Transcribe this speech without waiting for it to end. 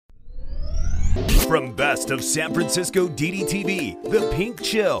From Best of San Francisco DDTV, The Pink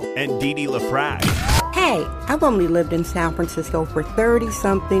Chill, and Didi LaFrac. Hey, I've only lived in San Francisco for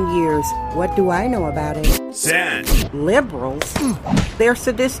 30-something years. What do I know about it? San Liberals? They're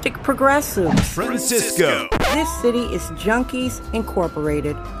sadistic progressives. Francisco. This city is Junkies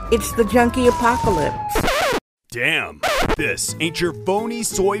Incorporated. It's the junkie apocalypse. Damn, this ain't your phony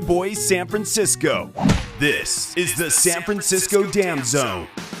soy boy San Francisco. This is the San Francisco Dam Zone.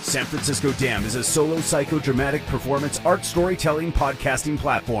 San Francisco Dam is a solo psychodramatic performance art storytelling podcasting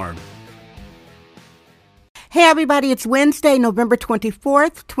platform. Hey everybody, it's Wednesday, November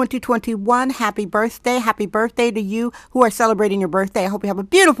 24th, 2021. Happy birthday. Happy birthday to you who are celebrating your birthday. I hope you have a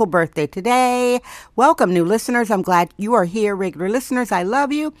beautiful birthday today. Welcome, new listeners. I'm glad you are here. Regular listeners, I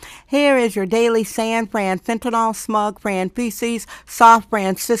love you. Here is your daily San Fran Fentanyl, Smug Fran Feces, Soft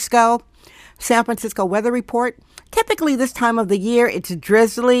Francisco, San Francisco weather report. Typically this time of the year, it's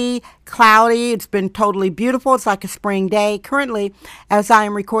drizzly, cloudy. It's been totally beautiful. It's like a spring day. Currently, as I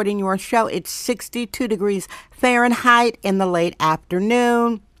am recording your show, it's 62 degrees Fahrenheit in the late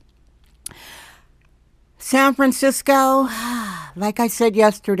afternoon. San Francisco, like I said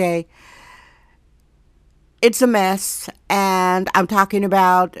yesterday, it's a mess. And I'm talking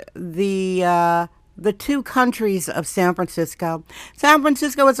about the two countries of San Francisco. San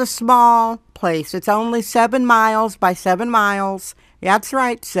Francisco is a small place. It's only 7 miles by 7 miles. That's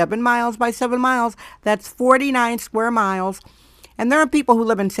right, 7 miles by 7 miles. That's 49 square miles. And there are people who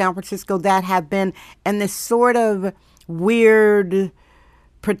live in San Francisco that have been in this sort of weird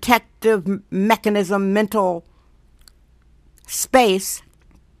protective mechanism, mental space,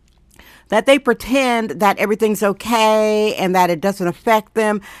 that they pretend that everything's okay and that it doesn't affect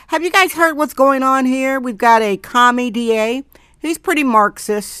them. Have you guys heard what's going on here? We've got a commie DA. He's pretty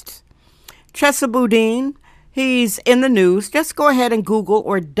Marxist. Chesa Boudin, he's in the news. Just go ahead and Google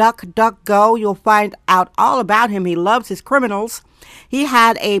or DuckDuckGo. You'll find out all about him. He loves his criminals. He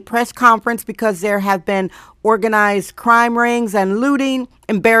had a press conference because there have been organized crime rings and looting.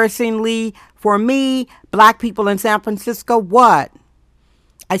 Embarrassingly for me, black people in San Francisco, what?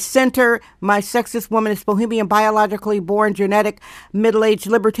 I center my sexist womanist bohemian biologically born genetic middle-aged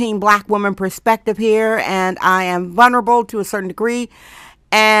libertine black woman perspective here, and I am vulnerable to a certain degree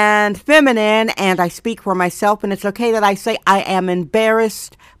and feminine, and I speak for myself, and it's okay that I say I am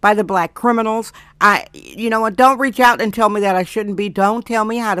embarrassed by the black criminals. You know what, don't reach out and tell me that I shouldn't be. Don't tell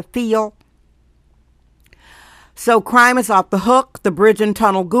me how to feel. So crime is off the hook. The bridge and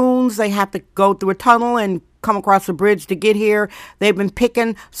tunnel goons, they have to go through a tunnel and come across a bridge to get here. They've been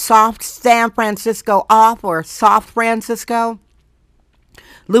picking soft San Francisco off, or soft Francisco.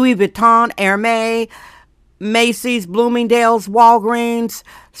 Louis Vuitton, Hermes, Macy's, Bloomingdale's, Walgreens,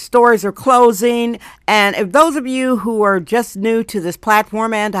 stores are closing. And if those of you who are just new to this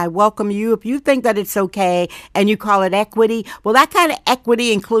platform, and I welcome you, if you think that it's okay and you call it equity, well, that kind of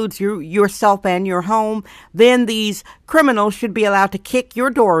equity includes yourself and your home, then these criminals should be allowed to kick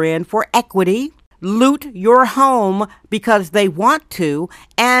your door in for equity, loot your home because they want to,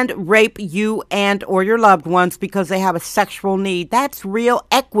 and rape you and or your loved ones because they have a sexual need. That's real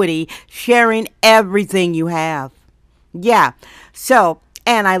equity, sharing everything you have. Yeah. So,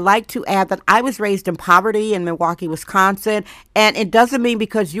 and I like to add that I was raised in poverty in Milwaukee, Wisconsin, and it doesn't mean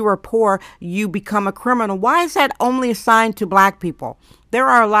because you are poor, you become a criminal. Why is that only assigned to black people? There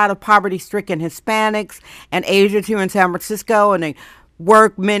are a lot of poverty-stricken Hispanics and Asians here in San Francisco, and they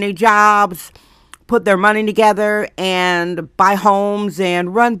work many jobs, put their money together and buy homes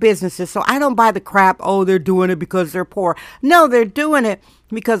and run businesses. So I don't buy the crap, oh, they're doing it because they're poor. No, they're doing it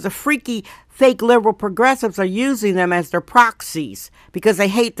because the freaky, fake liberal progressives are using them as their proxies because they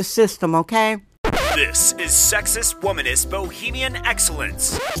hate the system, okay? This is Sexist Womanist Bohemian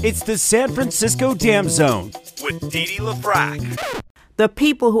Excellence. It's the San Francisco Dam Zone with Didi LaFrac. The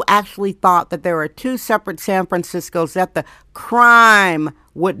people who actually thought that there are two separate San Franciscos, that the crime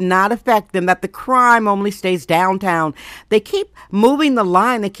would not affect them, that the crime only stays downtown. They keep moving the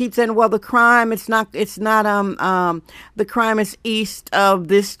line. They keep saying, well, the crime, the crime is east of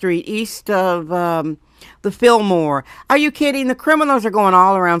this street, east of the Fillmore. Are you kidding? The criminals are going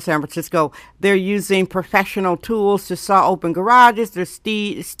all around San Francisco. They're using professional tools to saw open garages. They're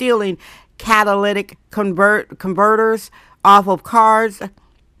stealing catalytic converters off of cars.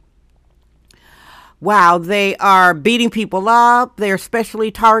 Wow, they are beating people up. They're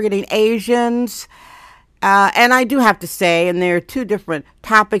especially targeting Asians. And I do have to say, and there are two different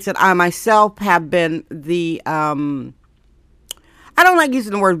topics that I myself have been I don't like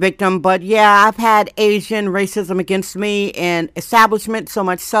using the word victim, but yeah, I've had Asian racism against me in establishment, so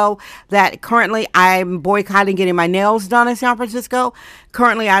much so that currently I'm boycotting getting my nails done in San Francisco.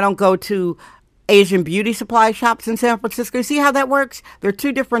 Currently, I don't go to Asian beauty supply shops in San Francisco. You see how that works? They're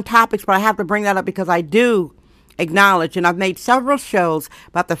two different topics, but I have to bring that up because I do acknowledge, and I've made several shows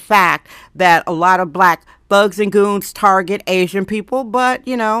about the fact that a lot of black thugs and goons target Asian people, but,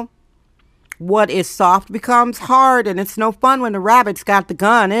 you know, what is soft becomes hard, and it's no fun when the rabbit's got the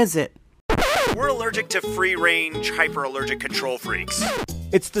gun, is it? We're allergic to free-range, hyper-allergic control freaks.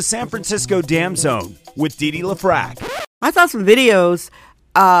 It's the San Francisco Dam Zone with Dee Dee LaFrac. I saw some videos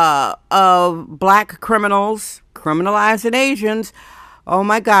of black criminals criminalizing Asians. Oh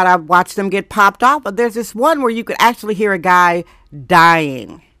my God, I've watched them get popped off. But there's this one where you could actually hear a guy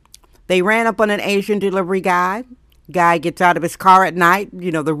dying. They ran up on an Asian delivery guy. Guy gets out of his car at night.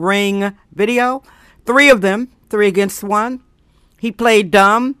 You know, the Ring video. 3 of them, 3 against 1. He played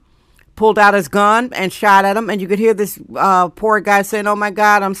dumb, pulled out his gun and shot at him. And you could hear this poor guy saying, "Oh my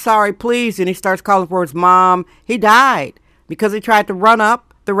God, I'm sorry, please." And he starts calling for his mom. He died because he tried to run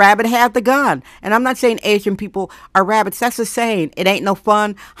up. The rabbit had the gun. And I'm not saying Asian people are rabbits. That's the saying. It ain't no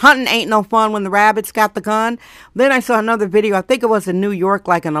fun. Hunting ain't no fun when the rabbit's got the gun. Then I saw another video. I think it was in New York,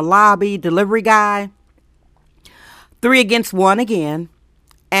 like in a lobby, delivery guy. 3 against 1 again.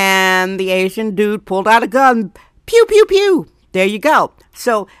 And the Asian dude pulled out a gun. Pew, pew, pew. There you go.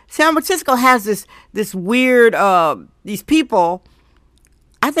 So San Francisco has this weird, these people,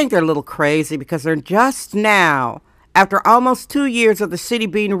 I think they're a little crazy because they're just now, after almost 2 years of the city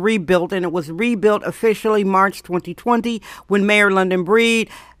being rebuilt, and it was rebuilt officially March 2020 when Mayor London Breed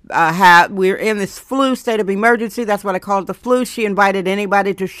we're in this flu state of emergency. That's what I call it, the flu. She invited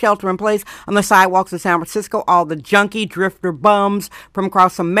anybody to shelter in place on the sidewalks of San Francisco. All the junkie drifter bums from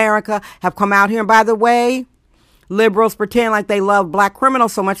across America have come out here. And by the way, liberals pretend like they love black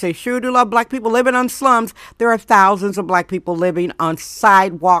criminals so much. They sure do love black people living on slums. There are thousands of black people living on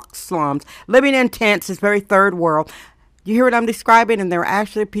sidewalk slums, living in tents. It's very third world. You hear what I'm describing? And there are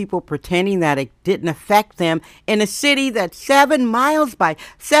actually people pretending that it didn't affect them in a city that's 7 miles by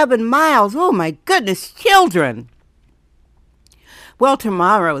 7 miles. Oh my goodness, children. Well,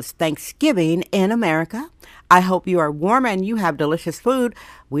 tomorrow is Thanksgiving in America. I hope you are warm and you have delicious food.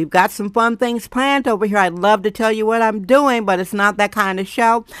 We've got some fun things planned over here. I'd love to tell you what I'm doing, but it's not that kind of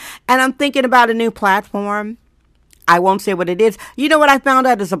show. And I'm thinking about a new platform. I won't say what it is. You know what I found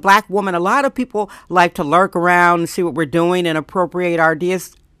out as a black woman? A lot of people like to lurk around and see what we're doing and appropriate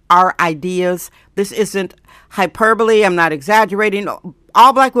our ideas. This isn't hyperbole. I'm not exaggerating.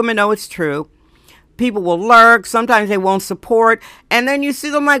 All black women know it's true. People will lurk. Sometimes they won't support. And then you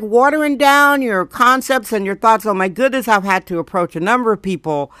see them like watering down your concepts and your thoughts. Oh my goodness, I've had to approach a number of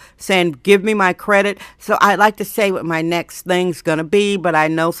people saying, give me my credit. So I'd like to say what my next thing's going to be. But I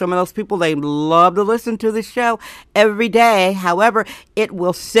know some of those people, they love to listen to the show every day. However, it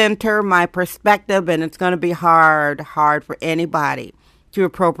will center my perspective and it's going to be hard for anybody to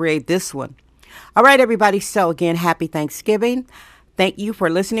appropriate this one. All right, everybody. So again, happy Thanksgiving. Thank you for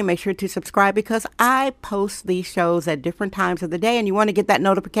listening. Make sure to subscribe because I post these shows at different times of the day and you want to get that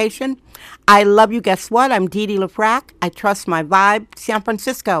notification. I love you. Guess what? I'm Dee Dee LaFrac. I trust my vibe. San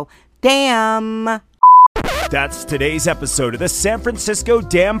Francisco. Damn. That's today's episode of the San Francisco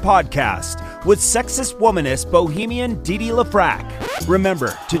Dam Podcast with sexist womanist bohemian Dee Dee LaFrac.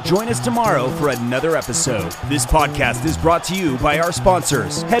 Remember to join us tomorrow for another episode. This podcast is brought to you by our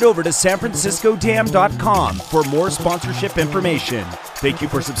sponsors. Head over to sanfranciscodam.com for more sponsorship information. Thank you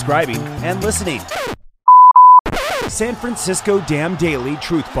for subscribing and listening. San Francisco Dam Daily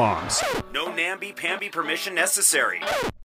Truth Bombs. No namby-pamby permission necessary.